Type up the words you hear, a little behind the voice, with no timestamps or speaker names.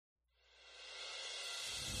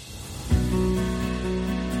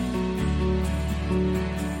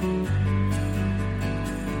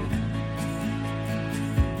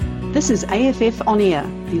This is AFF On Air,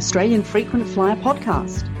 the Australian Frequent Flyer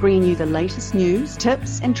podcast, bringing you the latest news,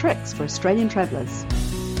 tips and tricks for Australian travellers.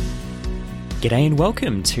 G'day and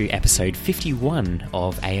welcome to episode 51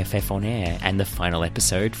 of AFF On Air and the final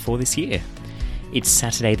episode for this year. It's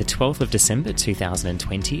Saturday the 12th of December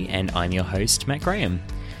 2020 and I'm your host Matt Graham.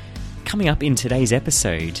 Coming up in today's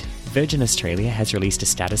episode, Virgin Australia has released a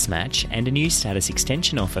status match and a new status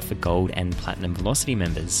extension offer for Gold and Platinum Velocity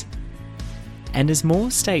members. And as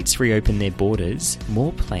more states reopen their borders,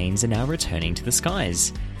 more planes are now returning to the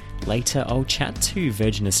skies. Later, I'll chat to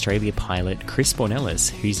Virgin Australia pilot Chris Bornelis,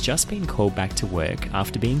 who's just been called back to work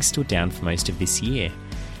after being stood down for most of this year.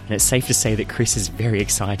 And it's safe to say that Chris is very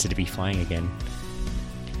excited to be flying again.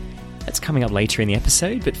 That's coming up later in the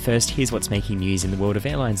episode, but first, here's what's making news in the world of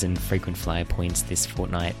airlines and frequent flyer points this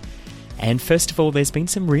fortnight. And first of all, there's been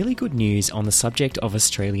some really good news on the subject of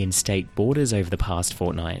Australian state borders over the past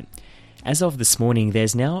fortnight. As of this morning,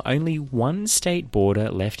 there's now only one state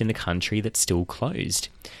border left in the country that's still closed.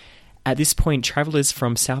 At this point, travellers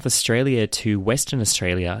from South Australia to Western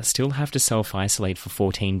Australia still have to self-isolate for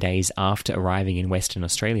 14 days after arriving in Western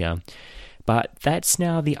Australia. But that's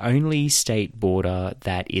now the only state border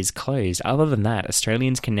that is closed. Other than that,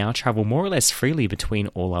 Australians can now travel more or less freely between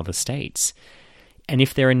all other states. And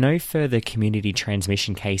if there are no further community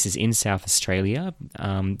transmission cases in South Australia,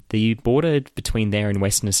 the border between there and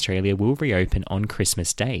Western Australia will reopen on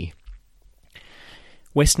Christmas Day.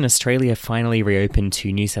 Western Australia finally reopened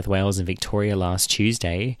to New South Wales and Victoria last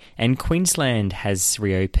Tuesday, and Queensland has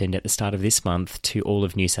reopened at the start of this month to all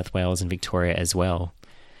of New South Wales and Victoria as well.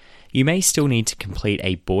 You may still need to complete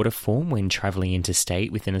a border form when travelling interstate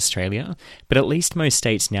within Australia, but at least most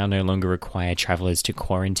states now no longer require travellers to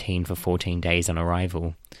quarantine for 14 days on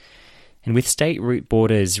arrival. And with state route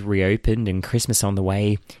borders reopened and Christmas on the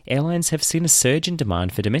way, airlines have seen a surge in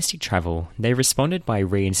demand for domestic travel. They responded by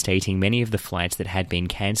reinstating many of the flights that had been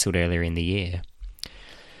cancelled earlier in the year.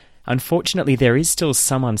 Unfortunately, there is still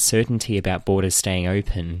some uncertainty about borders staying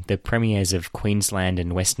open. The premiers of Queensland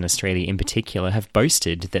and Western Australia in particular have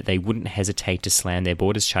boasted that they wouldn't hesitate to slam their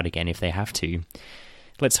borders shut again if they have to.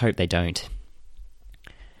 Let's hope they don't.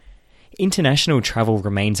 International travel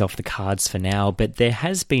remains off the cards for now, but there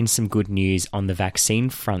has been some good news on the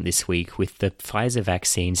vaccine front this week, with the Pfizer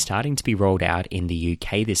vaccine starting to be rolled out in the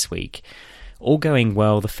UK this week. All going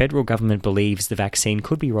well, the federal government believes the vaccine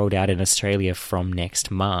could be rolled out in Australia from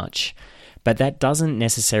next March. But that doesn't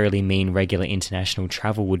necessarily mean regular international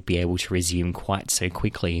travel would be able to resume quite so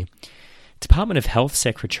quickly. Department of Health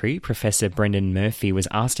Secretary Professor Brendan Murphy was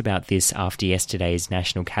asked about this after yesterday's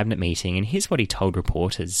National Cabinet meeting, and here's what he told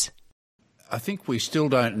reporters. I think we still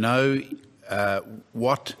don't know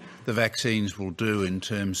what the vaccines will do in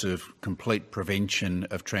terms of complete prevention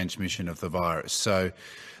of transmission of the virus. So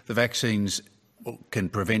the vaccines can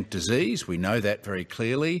prevent disease, we know that very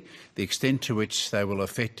clearly. The extent to which they will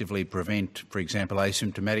effectively prevent, for example,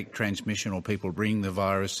 asymptomatic transmission or people bringing the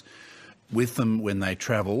virus with them when they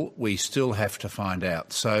travel, we still have to find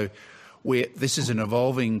out. So this is an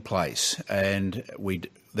evolving place, and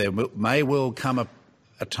there may well come a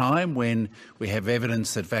time when we have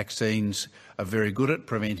evidence that vaccines are very good at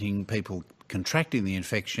preventing people contracting the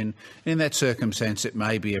infection. In that circumstance, it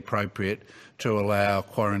may be appropriate to allow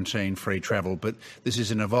quarantine-free travel. But this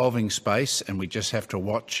is an evolving space, and we just have to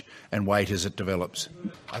watch and wait as it develops.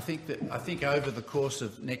 I think over the course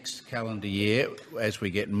of next calendar year, as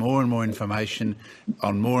we get more and more information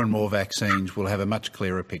on more and more vaccines, we'll have a much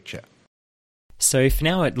clearer picture. So for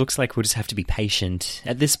now, it looks like we'll just have to be patient.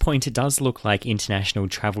 At this point, it does look like international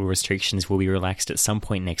travel restrictions will be relaxed at some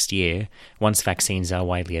point next year, once vaccines are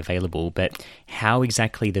widely available. But how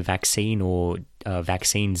exactly the vaccine or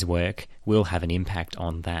vaccines work will have an impact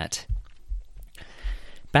on that.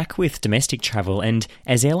 Back with domestic travel, and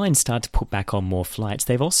as airlines start to put back on more flights,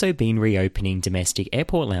 they've also been reopening domestic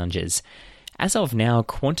airport lounges. As of now,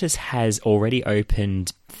 Qantas has already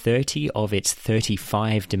opened 30 of its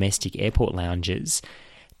 35 domestic airport lounges.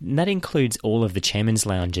 And that includes all of the chairman's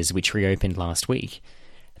lounges, which reopened last week.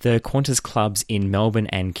 The Qantas clubs in Melbourne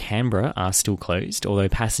and Canberra are still closed, although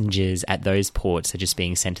passengers at those ports are just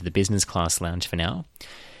being sent to the business class lounge for now.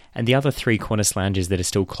 And the other three Qantas lounges that are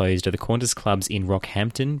still closed are the Qantas clubs in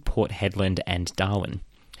Rockhampton, Port Hedland and Darwin.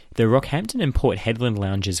 The Rockhampton and Port Hedland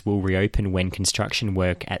lounges will reopen when construction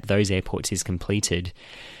work at those airports is completed,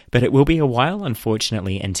 but it will be a while,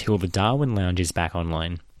 unfortunately, until the Darwin lounge is back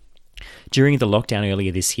online. During the lockdown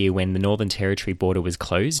earlier this year, when the Northern Territory border was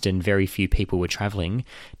closed and very few people were travelling,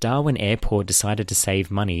 Darwin Airport decided to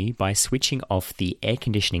save money by switching off the air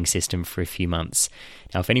conditioning system for a few months.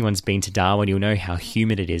 Now, if anyone's been to Darwin, you'll know how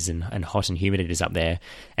humid it is and hot and humid it is up there.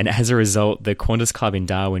 And as a result, the Qantas Club in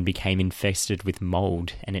Darwin became infested with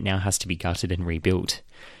mould, and it now has to be gutted and rebuilt.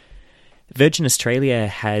 Virgin Australia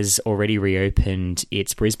has already reopened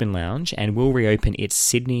its Brisbane lounge and will reopen its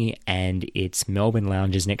Sydney and its Melbourne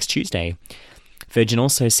lounges next Tuesday. Virgin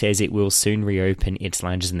also says it will soon reopen its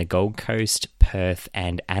lounges in the Gold Coast, Perth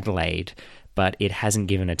and Adelaide, but it hasn't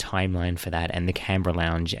given a timeline for that, and the Canberra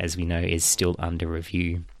lounge, as we know, is still under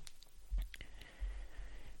review.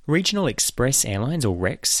 Regional Express Airlines, or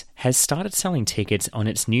Rex, has started selling tickets on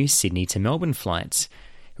its new Sydney to Melbourne flights.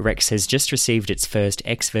 Rex has just received its first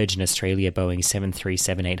ex-Virgin Australia Boeing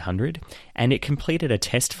 737-800, and it completed a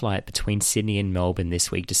test flight between Sydney and Melbourne this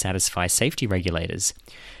week to satisfy safety regulators.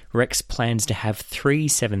 Rex plans to have 3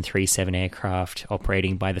 737 aircraft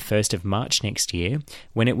operating by the 1st of March next year,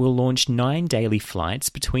 when it will launch 9 daily flights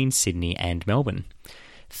between Sydney and Melbourne.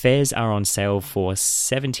 Fares are on sale for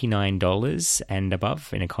 $79 and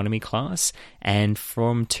above in economy class, and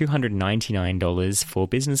from $299 for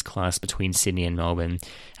business class between Sydney and Melbourne.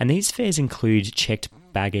 And these fares include checked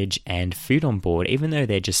baggage and food on board, even though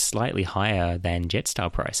they're just slightly higher than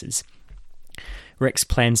Jetstar prices. Rex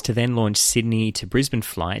plans to then launch Sydney to Brisbane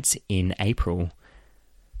flights in April.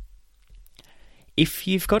 If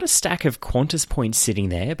you've got a stack of Qantas points sitting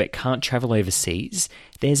there but can't travel overseas,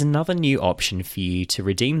 there's another new option for you to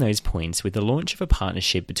redeem those points with the launch of a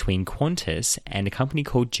partnership between Qantas and a company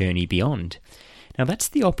called Journey Beyond. Now, that's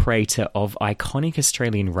the operator of iconic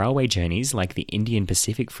Australian railway journeys like the Indian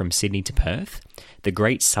Pacific from Sydney to Perth, the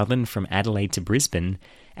Great Southern from Adelaide to Brisbane,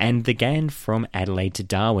 and the GAN from Adelaide to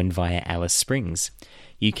Darwin via Alice Springs.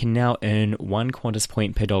 You can now earn 1 Qantas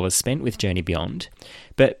point per dollar spent with Journey Beyond,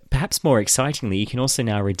 but perhaps more excitingly, you can also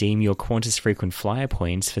now redeem your Qantas frequent flyer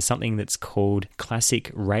points for something that's called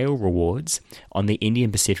Classic Rail Rewards on the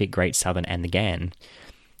Indian Pacific, Great Southern and the GAN.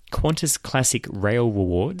 Qantas Classic Rail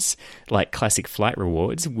Rewards, like Classic Flight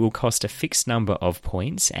Rewards, will cost a fixed number of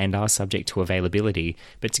points and are subject to availability,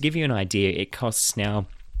 but to give you an idea, it costs now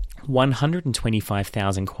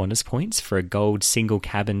 125,000 Qantas points for a gold single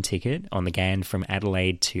cabin ticket on the GAN from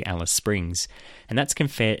Adelaide to Alice Springs, and that's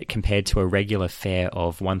compared to a regular fare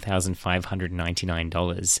of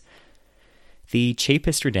 $1,599. The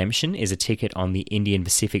cheapest redemption is a ticket on the Indian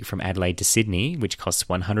Pacific from Adelaide to Sydney, which costs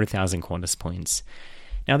 100,000 Qantas points.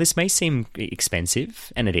 Now, this may seem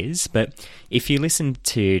expensive, and it is, but if you listen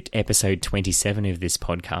to episode 27 of this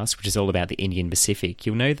podcast, which is all about the Indian Pacific,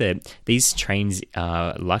 you'll know that these trains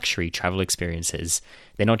are luxury travel experiences.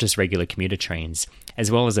 They're not just regular commuter trains.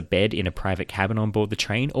 As well as a bed in a private cabin on board the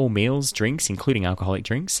train, all meals, drinks, including alcoholic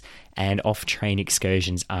drinks, and off-train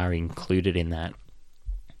excursions are included in that.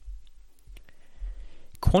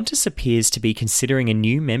 Qantas appears to be considering a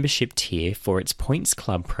new membership tier for its Points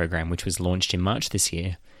Club program, which was launched in March this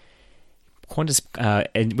year. Qantas,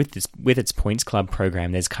 and with its Points Club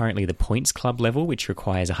program, there's currently the Points Club level, which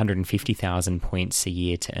requires 150,000 points a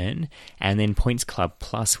year to earn, and then Points Club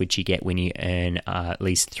Plus, which you get when you earn at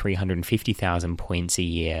least 350,000 points a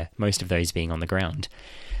year, most of those being on the ground.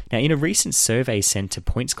 Now, in a recent survey sent to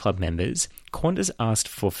Points Club members, Qantas asked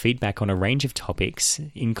for feedback on a range of topics,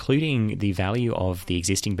 including the value of the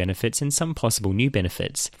existing benefits and some possible new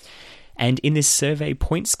benefits. And in this survey,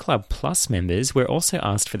 Points Club Plus members were also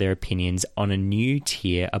asked for their opinions on a new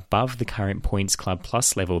tier above the current Points Club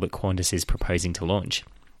Plus level that Qantas is proposing to launch.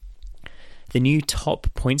 The new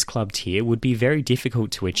top Points Club tier would be very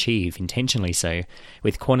difficult to achieve, intentionally so,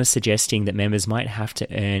 with Qantas suggesting that members might have to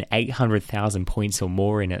earn 800,000 points or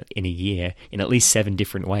more in a year in at least 7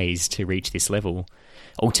 different ways to reach this level.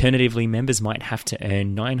 Alternatively, members might have to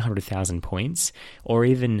earn 900,000 points, or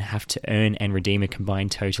even have to earn and redeem a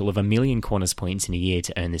combined total of 1 million Qantas points in a year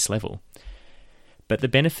to earn this level. But the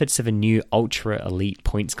benefits of a new Ultra Elite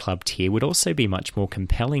Points Club tier would also be much more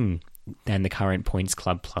compelling than the current Points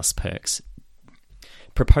Club Plus perks.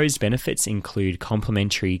 Proposed benefits include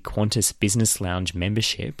complimentary Qantas Business Lounge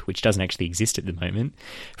membership, which doesn't actually exist at the moment,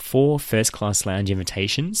 4 first-class lounge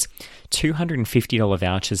invitations, $250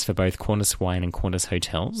 vouchers for both Qantas Wine and Qantas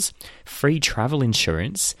Hotels, free travel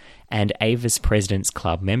insurance, and Avis President's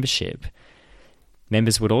Club membership.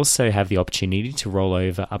 Members would also have the opportunity to roll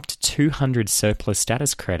over up to 200 surplus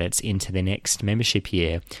status credits into the next membership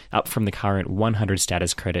year, up from the current 100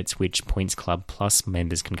 status credits which Points Club Plus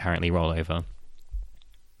members can currently roll over.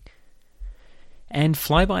 And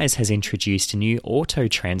Flybuys has introduced a new auto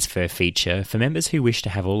transfer feature for members who wish to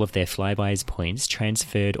have all of their Flybuys points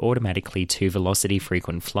transferred automatically to Velocity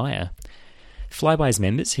Frequent Flyer. Flybuys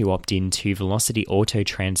members who opt in to Velocity Auto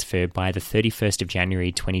Transfer by the 31st of January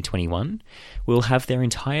 2021 will have their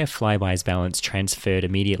entire Flybuys balance transferred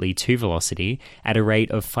immediately to Velocity at a rate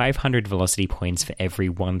of 500 Velocity points for every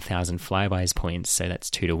 1,000 Flybuys points, so that's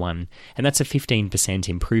 2 to 1. And that's a 15%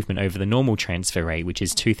 improvement over the normal transfer rate, which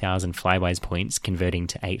is 2,000 Flybuys points converting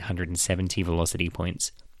to 870 Velocity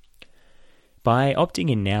points. By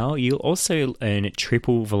opting in now, you'll also earn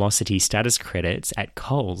triple Velocity status credits at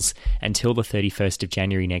Coles until the 31st of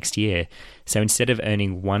January next year. So instead of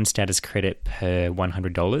earning 1 status credit per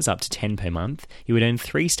 $100 up to 10 per month, you would earn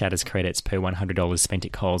 3 status credits per $100 spent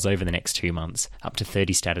at Coles over the next 2 months, up to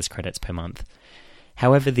 30 status credits per month.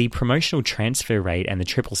 However, the promotional transfer rate and the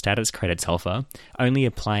triple status credits offer only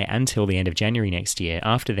apply until the end of January next year.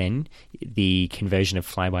 After then, the conversion of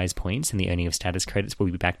Flybuys points and the earning of status credits will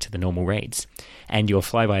be back to the normal rates. And your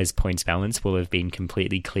Flybuys points balance will have been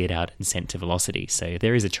completely cleared out and sent to Velocity. So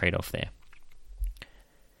there is a trade-off there.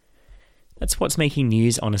 That's what's making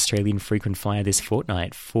news on Australian Frequent Flyer this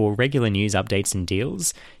fortnight. For regular news updates and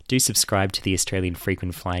deals, do subscribe to the Australian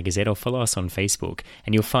Frequent Flyer Gazette or follow us on Facebook,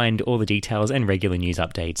 and you'll find all the details and regular news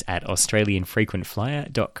updates at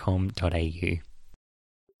australianfrequentflyer.com.au.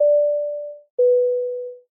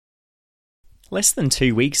 Less than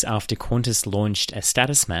 2 weeks after Qantas launched a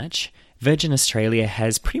status match, Virgin Australia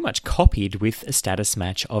has pretty much copied with a status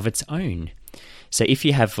match of its own. So if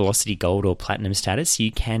you have Velocity Gold or Platinum status,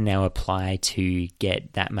 you can now apply to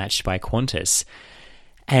get that matched by Qantas.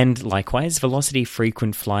 And likewise, Velocity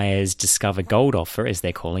Frequent Flyer's Discover Gold offer, as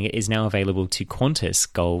they're calling it, is now available to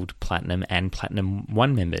Qantas Gold, Platinum and Platinum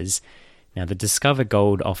 1 members. Now, the Discover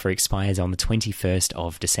Gold offer expires on the 21st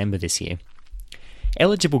of December this year.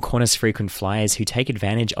 Eligible Qantas Frequent Flyers who take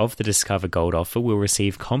advantage of the Discover Gold offer will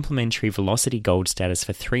receive complimentary Velocity Gold status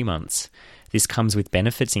for 3 months. This comes with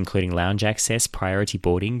benefits including lounge access, priority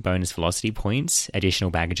boarding, bonus Velocity points, additional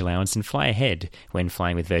baggage allowance, and fly ahead when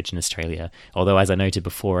flying with Virgin Australia. Although, as I noted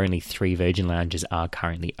before, only 3 Virgin lounges are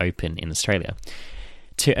currently open in Australia.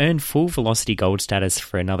 To earn full Velocity Gold status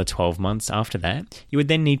for another 12 months after that, you would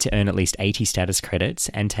then need to earn at least 80 status credits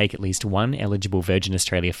and take at least 1 eligible Virgin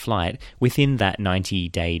Australia flight within that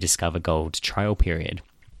 90-day Discover Gold trial period.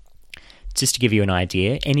 Just to give you an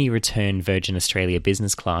idea, any return Virgin Australia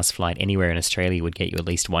business class flight anywhere in Australia would get you at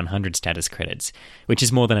least 100 status credits, which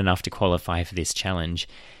is more than enough to qualify for this challenge.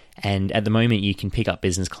 And at the moment, you can pick up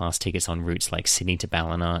business class tickets on routes like Sydney to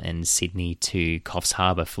Ballina and Sydney to Coffs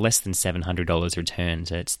Harbour for less than $700 return,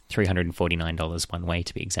 so it's $349 one way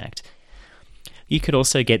to be exact. You could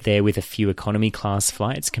also get there with a few economy class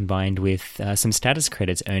flights combined with some status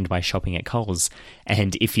credits earned by shopping at Coles.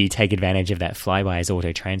 And if you take advantage of that Flybuys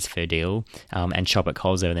auto transfer deal and shop at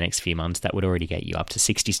Coles over the next few months, that would already get you up to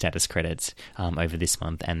 60 status credits over this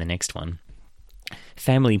month and the next one.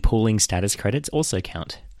 Family pooling status credits also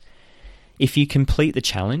count. If you complete the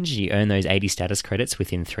challenge, you earn those 80 status credits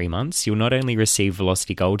within 3 months. You'll not only receive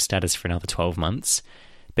Velocity Gold status for another 12 months,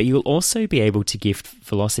 but you'll also be able to gift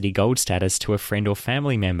Velocity Gold status to a friend or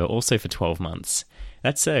family member also for 12 months.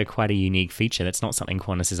 That's quite a unique feature. That's not something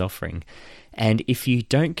Qantas is offering. And if you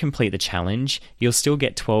don't complete the challenge, you'll still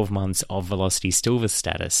get 12 months of Velocity Silver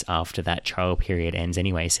status after that trial period ends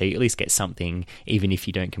anyway, so you at least get something even if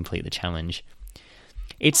you don't complete the challenge.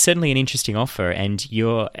 It's certainly an interesting offer, and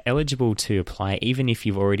you're eligible to apply even if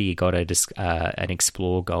you've already got an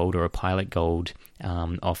Explore Gold or a Pilot Gold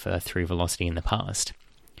offer through Velocity in the past.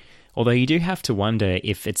 Although you do have to wonder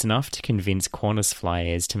if it's enough to convince Qantas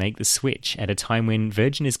flyers to make the switch at a time when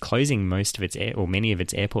Virgin is closing most of its many of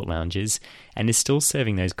its airport lounges and is still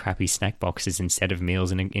serving those crappy snack boxes instead of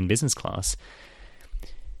meals in business class.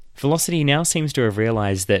 Velocity now seems to have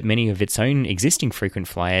realised that many of its own existing frequent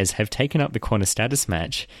flyers have taken up the Qantas status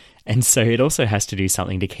match, and so it also has to do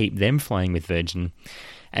something to keep them flying with Virgin.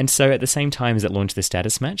 And so at the same time as it launched the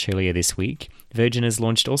status match earlier this week, Virgin has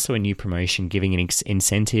launched also a new promotion giving an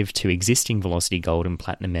incentive to existing Velocity Gold and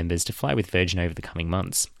Platinum members to fly with Virgin over the coming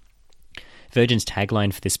months. Virgin's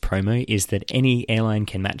tagline for this promo is that any airline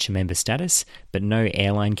can match a member status, but no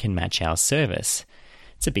airline can match our service.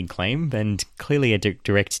 It's a big claim and clearly a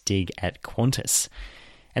direct dig at Qantas.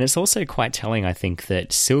 And it's also quite telling, I think,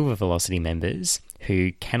 that Silver Velocity members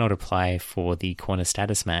who cannot apply for the Qantas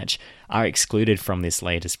status match are excluded from this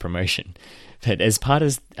latest promotion. But as part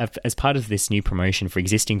of this new promotion for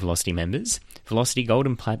existing Velocity members, Velocity Gold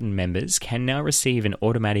and Platinum members can now receive an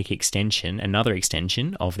automatic extension, another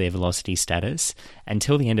extension of their Velocity status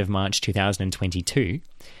until the end of March 2022,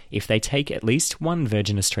 if they take at least one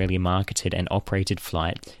Virgin Australia marketed and operated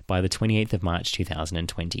flight by the 28th of March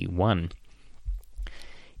 2021.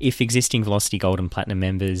 If existing Velocity Gold and Platinum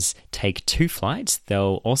members take 2 flights,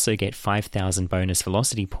 they'll also get 5,000 bonus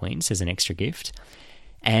Velocity points as an extra gift.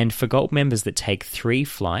 And for Gold members that take 3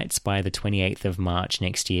 flights by the 28th of March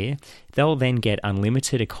next year, they'll then get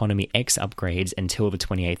unlimited Economy X upgrades until the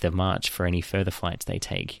 28th of March for any further flights they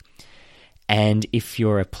take. And if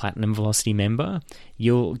you're a Platinum Velocity member,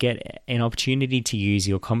 you'll get an opportunity to use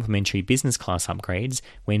your complimentary business class upgrades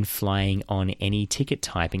when flying on any ticket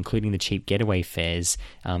type, including the cheap getaway fares,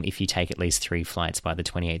 if you take at least 3 flights by the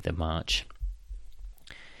 28th of March.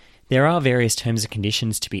 There are various terms and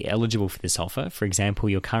conditions to be eligible for this offer. For example,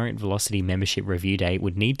 your current Velocity membership review date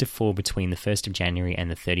would need to fall between the 1st of January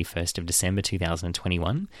and the 31st of December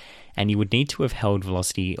 2021, and you would need to have held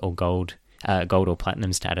Velocity or Gold or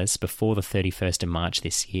Platinum status before the 31st of March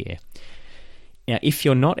this year. Now, if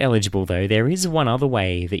you're not eligible, though, there is one other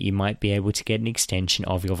way that you might be able to get an extension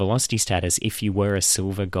of your Velocity status if you were a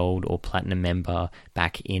Silver, Gold, or Platinum member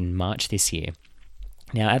back in March this year.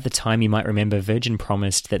 Now, at the time, you might remember Virgin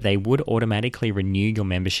promised that they would automatically renew your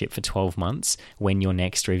membership for 12 months when your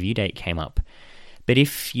next review date came up. But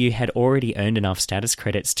if you had already earned enough status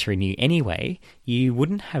credits to renew anyway, you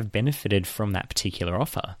wouldn't have benefited from that particular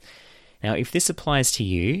offer. Now, if this applies to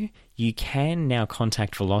you, you can now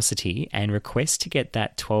contact Velocity and request to get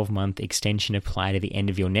that 12-month extension applied at the end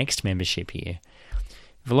of your next membership year.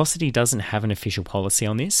 Velocity doesn't have an official policy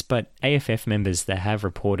on this, but AFF members that have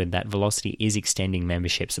reported that Velocity is extending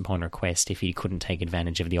memberships upon request if you couldn't take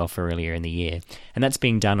advantage of the offer earlier in the year. And that's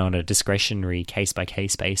being done on a discretionary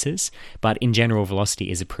case-by-case basis, but in general,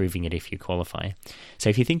 Velocity is approving it if you qualify.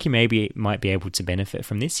 So if you think you might be able to benefit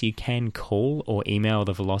from this, you can call or email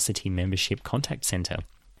the Velocity Membership Contact Centre.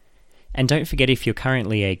 And don't forget, if you're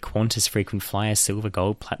currently a Qantas Frequent Flyer Silver,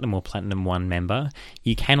 Gold, Platinum or Platinum 1 member,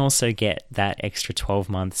 you can also get that extra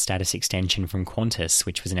 12-month status extension from Qantas,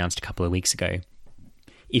 which was announced a couple of weeks ago.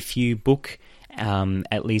 If you book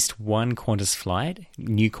at least one Qantas flight,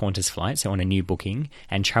 new Qantas flight, so on a new booking,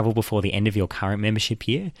 and travel before the end of your current membership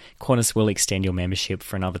year, Qantas will extend your membership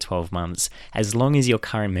for another 12 months, as long as your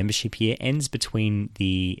current membership year ends between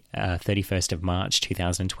the 31st of March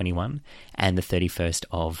 2021 and the 31st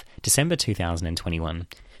of December 2021.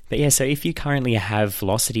 But yeah, so if you currently have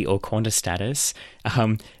Velocity or Qantas status,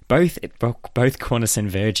 both Qantas and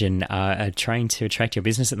Virgin are trying to attract your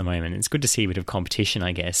business at the moment. It's good to see a bit of competition,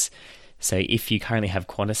 I guess. So if you currently have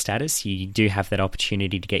Qantas status, you do have that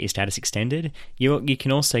opportunity to get your status extended. You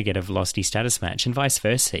can also get a Velocity status match, and vice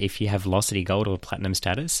versa. If you have Velocity Gold or Platinum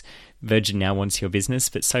status, Virgin now wants your business,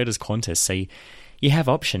 but so does Qantas. So you have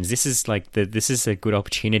options. This is a good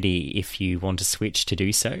opportunity if you want to switch to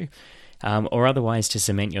do so. Or otherwise to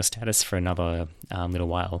cement your status for another little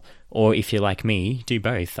while. Or if you're like me, do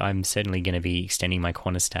both. I'm certainly going to be extending my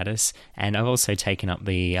Qantas status, and I've also taken up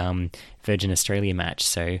the Virgin Australia match,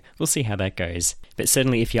 so we'll see how that goes. But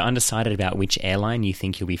certainly if you're undecided about which airline you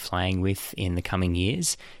think you'll be flying with in the coming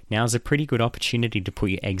years, now's a pretty good opportunity to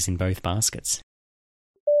put your eggs in both baskets.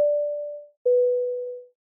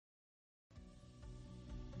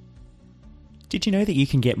 Did you know that you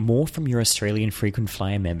can get more from your Australian Frequent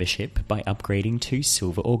Flyer membership by upgrading to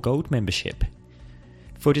Silver or Gold membership?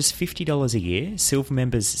 For just $50 a year, Silver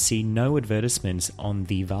members see no advertisements on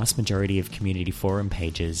the vast majority of community forum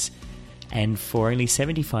pages. And for only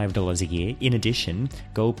 $75 a year, in addition,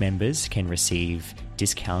 Gold members can receive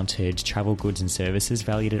discounted travel goods and services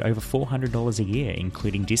valued at over $400 a year,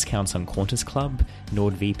 including discounts on Qantas Club,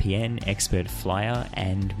 NordVPN, Expert Flyer,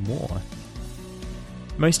 and more.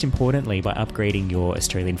 Most importantly, by upgrading your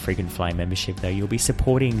Australian Frequent Flyer membership, though, you'll be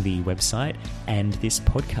supporting the website and this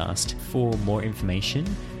podcast. For more information,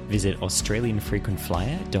 visit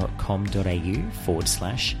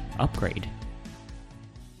australianfrequentflyer.com.au/upgrade.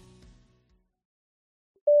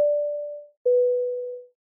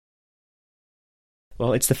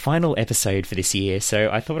 Well, it's the final episode for this year,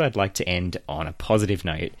 so I thought I'd like to end on a positive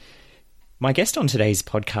note. My guest on today's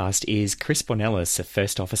podcast is Chris Bornelis, a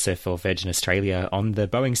first officer for Virgin Australia on the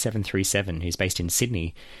Boeing 737, who's based in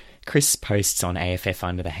Sydney. Chris posts on AFF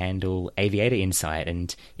under the handle Aviator Insight,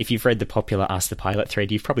 and if you've read the popular Ask the Pilot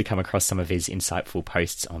thread, you've probably come across some of his insightful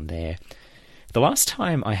posts on there. The last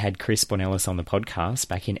time I had Chris Bornelis on the podcast,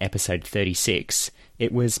 back in episode 36,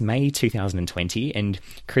 it was May 2020, and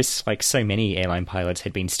Chris, like so many airline pilots,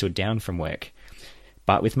 had been stood down from work.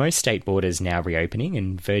 But with most state borders now reopening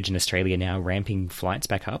and Virgin Australia now ramping flights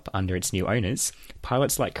back up under its new owners,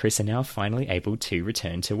 pilots like Chris are now finally able to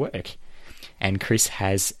return to work. And Chris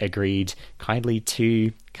has agreed kindly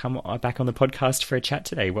to come back on the podcast for a chat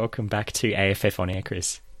today. Welcome back to AFF On Air,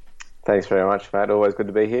 Chris. Thanks very much, Matt. Always good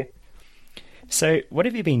to be here. So, what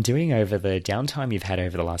have you been doing over the downtime you've had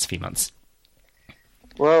over the last few months?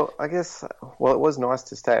 Well, I guess, it was nice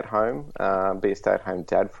to stay at home, be a stay-at-home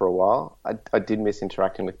dad for a while. I did miss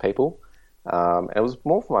interacting with people. And it was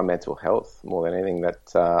more for my mental health more than anything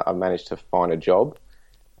that I managed to find a job.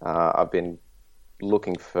 I've been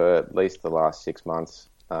looking for at least the last 6 months,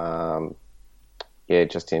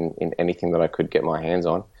 just in anything that I could get my hands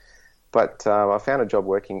on. But I found a job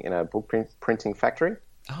working in a book printing factory.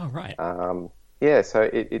 Oh, right. So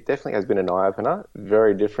it definitely has been an eye-opener,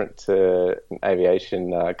 very different to an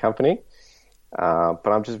aviation company. But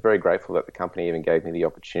I'm just very grateful that the company even gave me the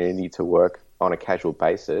opportunity to work on a casual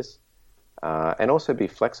basis and also be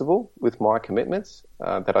flexible with my commitments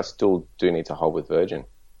that I still do need to hold with Virgin.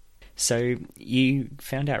 So you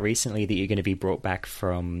found out recently that you're going to be brought back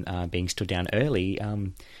from being stood down early.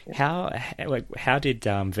 How did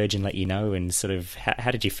Virgin let you know, and sort of how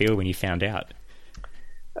did you feel when you found out?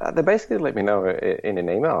 They basically let me know in an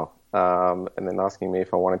email, and then asking me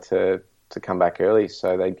if I wanted to come back early.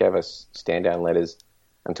 So they gave us stand-down letters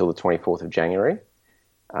until the 24th of January.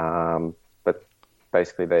 But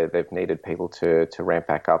basically they've needed people to ramp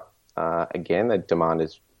back up again. The demand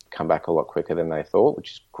has come back a lot quicker than they thought,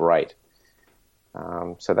 which is great.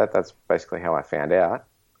 So that's basically how I found out.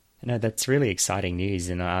 No, that's really exciting news,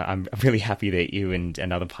 and I'm really happy that you and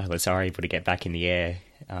other pilots are able to get back in the air.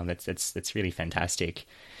 That's really fantastic.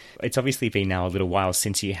 It's obviously been now a little while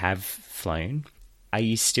since you have flown. Are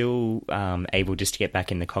you still able just to get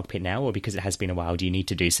back in the cockpit now, or because it has been a while, do you need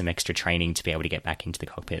to do some extra training to be able to get back into the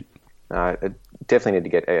cockpit? I definitely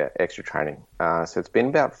need to get extra training. So it's been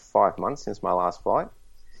about 5 months since my last flight.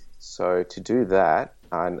 So to do that,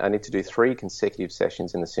 I need to do 3 consecutive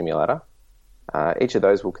sessions in the simulator. Each of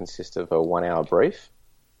those will consist of a 1-hour brief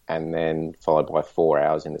and then followed by 4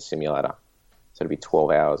 hours in the simulator. So it'll be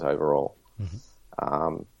 12 hours overall.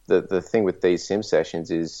 Mm-hmm. The thing with these sim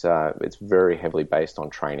sessions is it's very heavily based on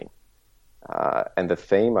training. And the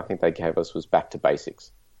theme I think they gave us was back to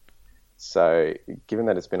basics. So given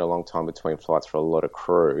that it's been a long time between flights for a lot of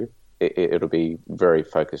crew, it'll be very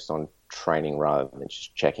focused on training rather than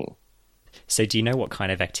just checking. So do you know what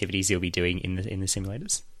kind of activities you'll be doing in the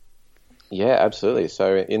simulators? Yeah, absolutely.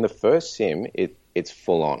 So in the first sim, it's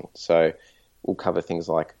full on. So we'll cover things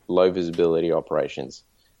like low visibility operations,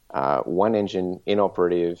 one engine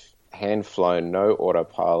inoperative, hand flown, no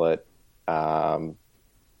autopilot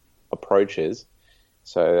approaches.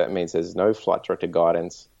 So that means there's no flight director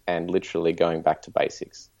guidance and literally going back to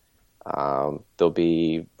basics. There'll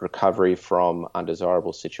be recovery from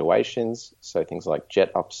undesirable situations, so things like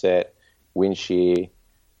jet upset, wind shear,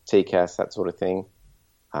 TCAS, that sort of thing.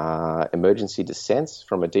 Emergency descents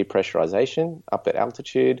from a depressurization up at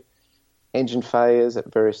altitude, engine failures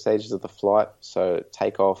at various stages of the flight, so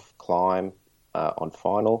takeoff, climb on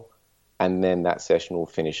final, and then that session will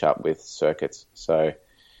finish up with circuits, so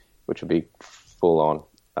which will be full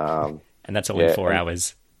on. And that's all in 4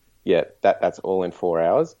 hours? Yeah, that's all in 4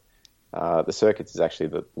 hours. The circuits is actually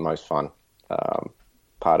the most fun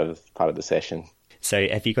part of the session. So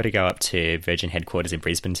have you got to go up to Virgin headquarters in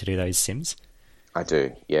Brisbane to do those sims? I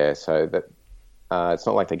do, yeah. So that it's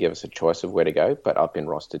not like they give us a choice of where to go, but I've been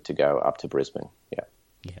rostered to go up to Brisbane, yeah.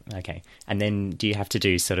 Yeah, okay. And then do you have to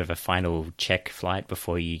do sort of a final check flight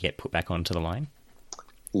before you get put back onto the line?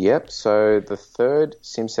 Yep, so the third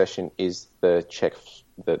sim session is the check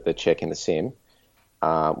in the sim,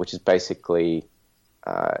 which is basically,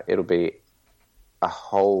 it'll be a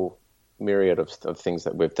whole myriad of things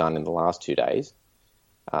that we've done in the last 2 days.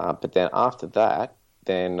 But then after that,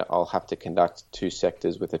 then I'll have to conduct 2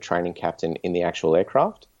 sectors with a training captain in the actual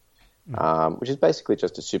aircraft, which is basically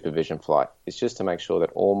just a supervision flight. It's just to make sure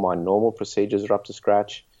that all my normal procedures are up to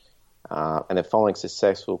scratch. And then following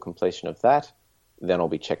successful completion of that, then I'll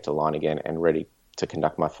be checked to line again and ready to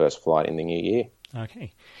conduct my first flight in the new year.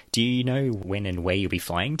 Okay. Do you know when and where you'll be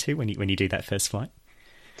flying to when you do that first flight?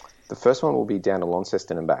 The first one will be down to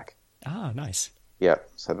Launceston and back. Ah, nice. Yeah,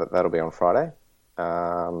 so that'll be on Friday.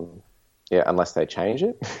 Unless they change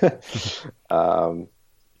it.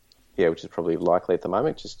 Which is probably likely at the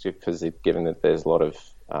moment, just because given that there's a lot of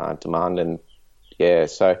demand. And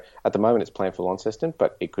so at the moment it's planned for Launceston,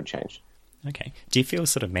 but it could change. Okay. Do you feel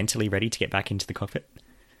sort of mentally ready to get back into the cockpit?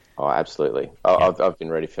 Oh, absolutely. I've been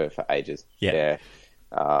ready for ages. Yeah.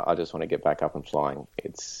 I just want to get back up and flying.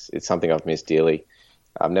 It's something I've missed dearly.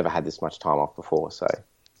 I've never had this much time off before, so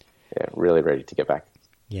yeah, really ready to get back.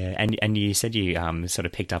 Yeah, and you said you sort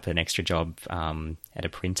of picked up an extra job at a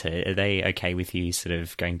printer. Are they okay with you sort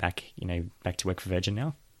of going back, back to work for Virgin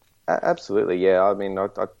now? Absolutely, yeah. I mean, I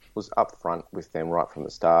was upfront with them right from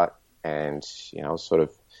the start, and I was sort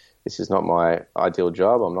of this is not my ideal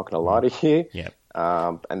job. I'm not going to lie to you. Yep.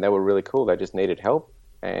 And they were really cool. They just needed help,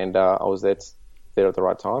 and I was there at the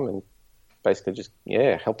right time, and basically just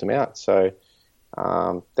helped them out. So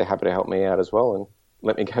they're happy to help me out as well and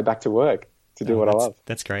let me go back to work to do what I love.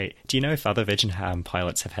 That's great. Do you know if other Virgin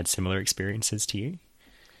pilots have had similar experiences to you?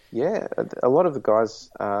 Yeah, a lot of the guys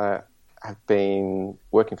have been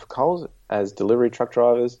working for Coles as delivery truck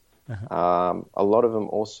drivers. Uh-huh. A lot of them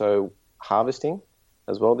also harvesting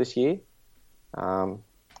as well this year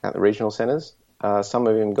at the regional centres. Some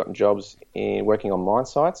of them got jobs in working on mine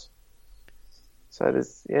sites. So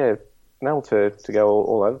there's, been able to go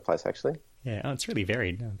all over the place, actually. Yeah, it's really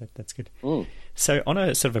varied. No, that's good. Mm. So on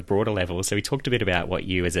a sort of a broader level, so we talked a bit about what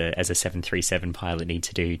you as a 737 pilot need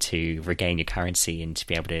to do to regain your currency and to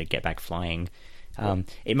be able to get back flying.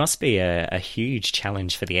 It must be a huge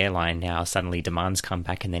challenge for the airline now. Suddenly demands come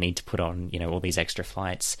back and they need to put on, all these extra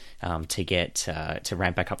flights to get to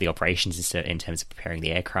ramp back up the operations in terms of preparing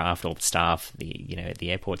the aircraft, all the staff, the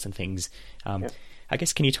airports and things. I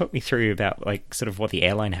guess, can you talk me through about sort of what the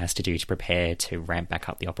airline has to do to prepare to ramp back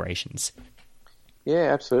up the operations?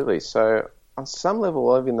 Yeah, absolutely. So on some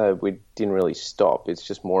level, even though we didn't really stop, it's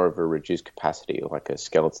just more of a reduced capacity, like a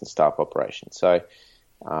skeleton staff operation. So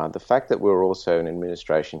the fact that we're also in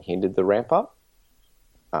administration hindered the ramp up.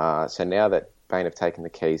 So now that Bain have taken the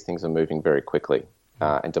keys, things are moving very quickly,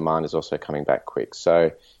 and demand is also coming back quick. So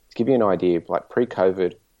to give you an idea, like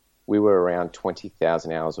pre-COVID, we were around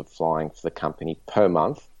 20,000 hours of flying for the company per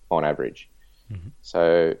month on average. Mm-hmm.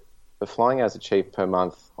 So the flying hours achieved per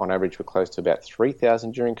month on average were close to about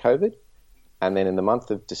 3,000 during COVID. And then in the month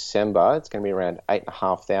of December, it's going to be around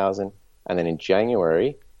 8,500. And then in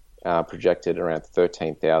January, projected around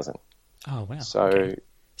 13,000. Oh, wow. So, okay.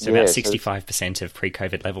 So about 65% of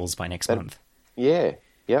pre-COVID levels by next month. Yeah,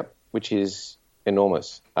 yep, which is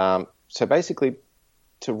enormous. So basically,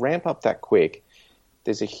 to ramp up that quick,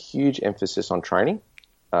 there's a huge emphasis on training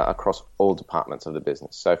across all departments of the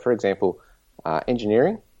business. So, for example,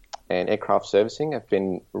 engineering and aircraft servicing have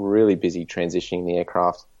been really busy transitioning the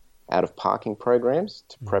aircraft out of parking programs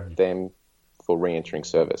to prep them for re-entering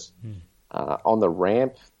service. On the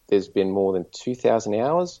ramp, there's been more than 2,000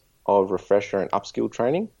 hours of refresher and upskill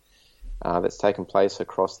training that's taken place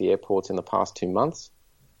across the airports in the past 2 months.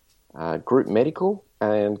 Group Medical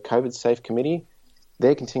and COVID Safe Committee,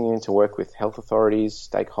 they're continuing to work with health authorities,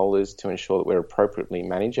 stakeholders to ensure that we appropriately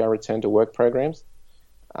manage our return to work programs,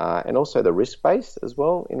 and also the risk-based as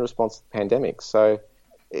well in response to the pandemic. So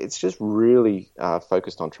it's just really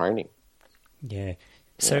focused on training. Yeah.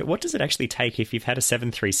 So what does it actually take if you've had a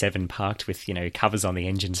 737 parked with, covers on the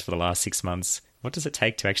engines for the last 6 months? What does it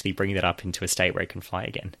take to actually bring that up into a state where it can fly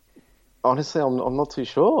again? Honestly, I'm not too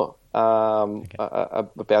sure about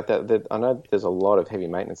that. I know there's a lot of heavy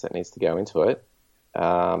maintenance that needs to go into it.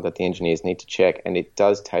 That the engineers need to check, and it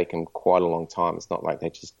does take them quite a long time. It's not like they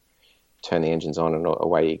just turn the engines on and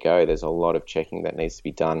away you go. There's a lot of checking that needs to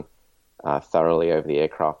be done thoroughly over the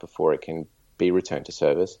aircraft before it can be returned to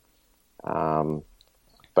service.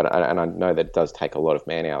 But I know that it does take a lot of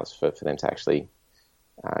man hours for them to actually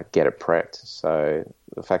get it prepped. So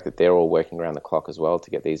the fact that they're all working around the clock as well to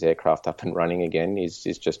get these aircraft up and running again is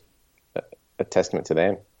just a testament to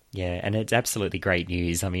them. Yeah, and it's absolutely great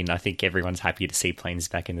news. I mean, I think everyone's happy to see planes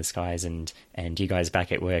back in the skies and you guys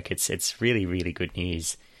back at work. It's really, really good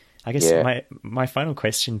news. I guess my final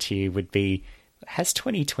question to you would be, has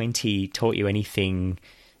 2020 taught you anything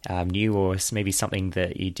new or maybe something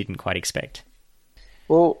that you didn't quite expect?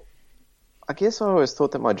 Well, I guess I always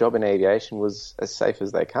thought that my job in aviation was as safe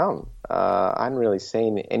as they come. I hadn't really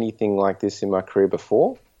seen anything like this in my career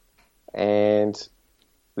before. And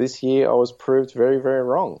this year I was proved very, very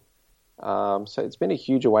wrong. So it's been a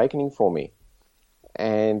huge awakening for me.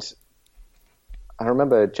 And I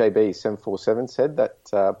remember JB747 said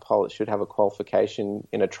that pilots should have a qualification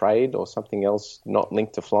in a trade or something else not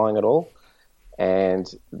linked to flying at all.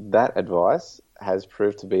 And that advice has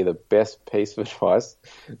proved to be the best piece of advice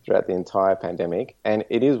throughout the entire pandemic. And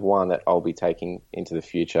it is one that I'll be taking into the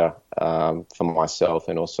future for myself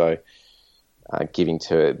and also giving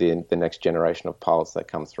to the next generation of pilots that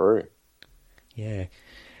come through. Yeah.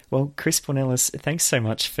 Well, Chris Bornelis, thanks so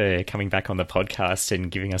much for coming back on the podcast and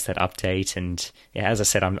giving us that update. And yeah, as I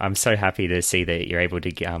said, I'm so happy to see that you're able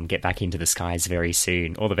to get back into the skies very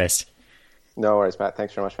soon. All the best. No worries, Matt.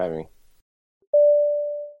 Thanks very much for having me.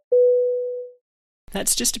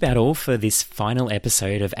 That's just about all for this final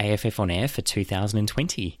episode of AFF On Air for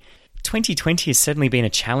 2020. 2020 has certainly been a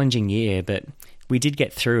challenging year, but we did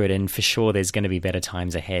get through it, and for sure there's going to be better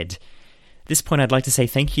times ahead. this point, I'd like to say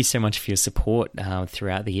thank you so much for your support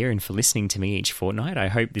throughout the year and for listening to me each fortnight. I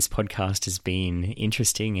hope this podcast has been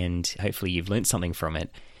interesting and hopefully you've learnt something from it.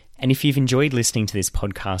 And if you've enjoyed listening to this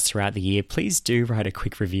podcast throughout the year, please do write a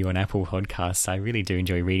quick review on Apple Podcasts. I really do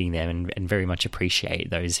enjoy reading them and very much appreciate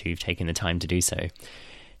those who've taken the time to do so.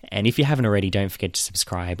 And if you haven't already, don't forget to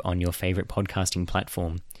subscribe on your favourite podcasting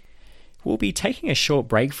platform. We'll be taking a short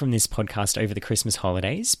break from this podcast over the Christmas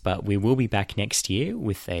holidays, but we will be back next year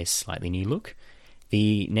with a slightly new look.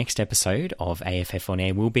 The next episode of AFF On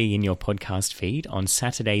Air will be in your podcast feed on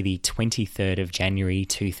Saturday the 23rd of January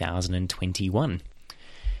 2021.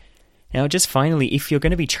 Now, just finally, if you're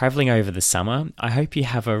going to be travelling over the summer, I hope you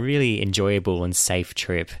have a really enjoyable and safe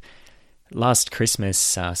trip. Last Christmas,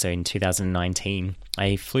 so in 2019,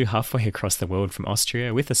 I flew halfway across the world from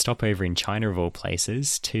Austria with a stopover in China of all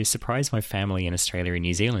places to surprise my family in Australia and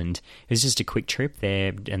New Zealand. It was just a quick trip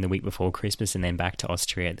there and the week before Christmas and then back to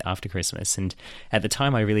Austria after Christmas. And at the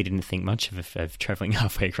time, I really didn't think much of travelling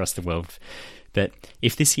halfway across the world. But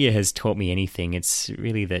if this year has taught me anything, it's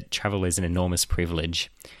really that travel is an enormous privilege.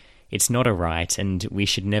 It's not a right, and we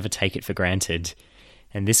should never take it for granted.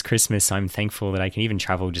 And this Christmas, I'm thankful that I can even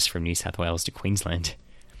travel just from New South Wales to Queensland.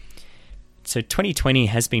 So 2020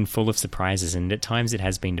 has been full of surprises, and at times it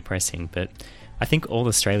has been depressing, but I think all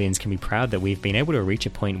Australians can be proud that we've been able to reach a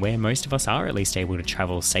point where most of us are at least able to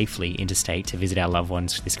travel safely interstate to visit our loved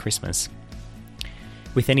ones this Christmas.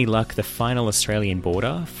 With any luck, the final Australian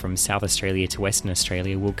border from South Australia to Western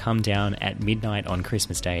Australia will come down at midnight on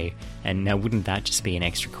Christmas Day, and now wouldn't that just be an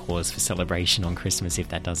extra cause for celebration on Christmas if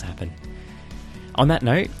that does happen? On that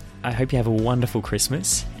note, I hope you have a wonderful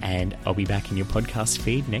Christmas, and I'll be back in your podcast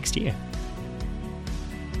feed next year.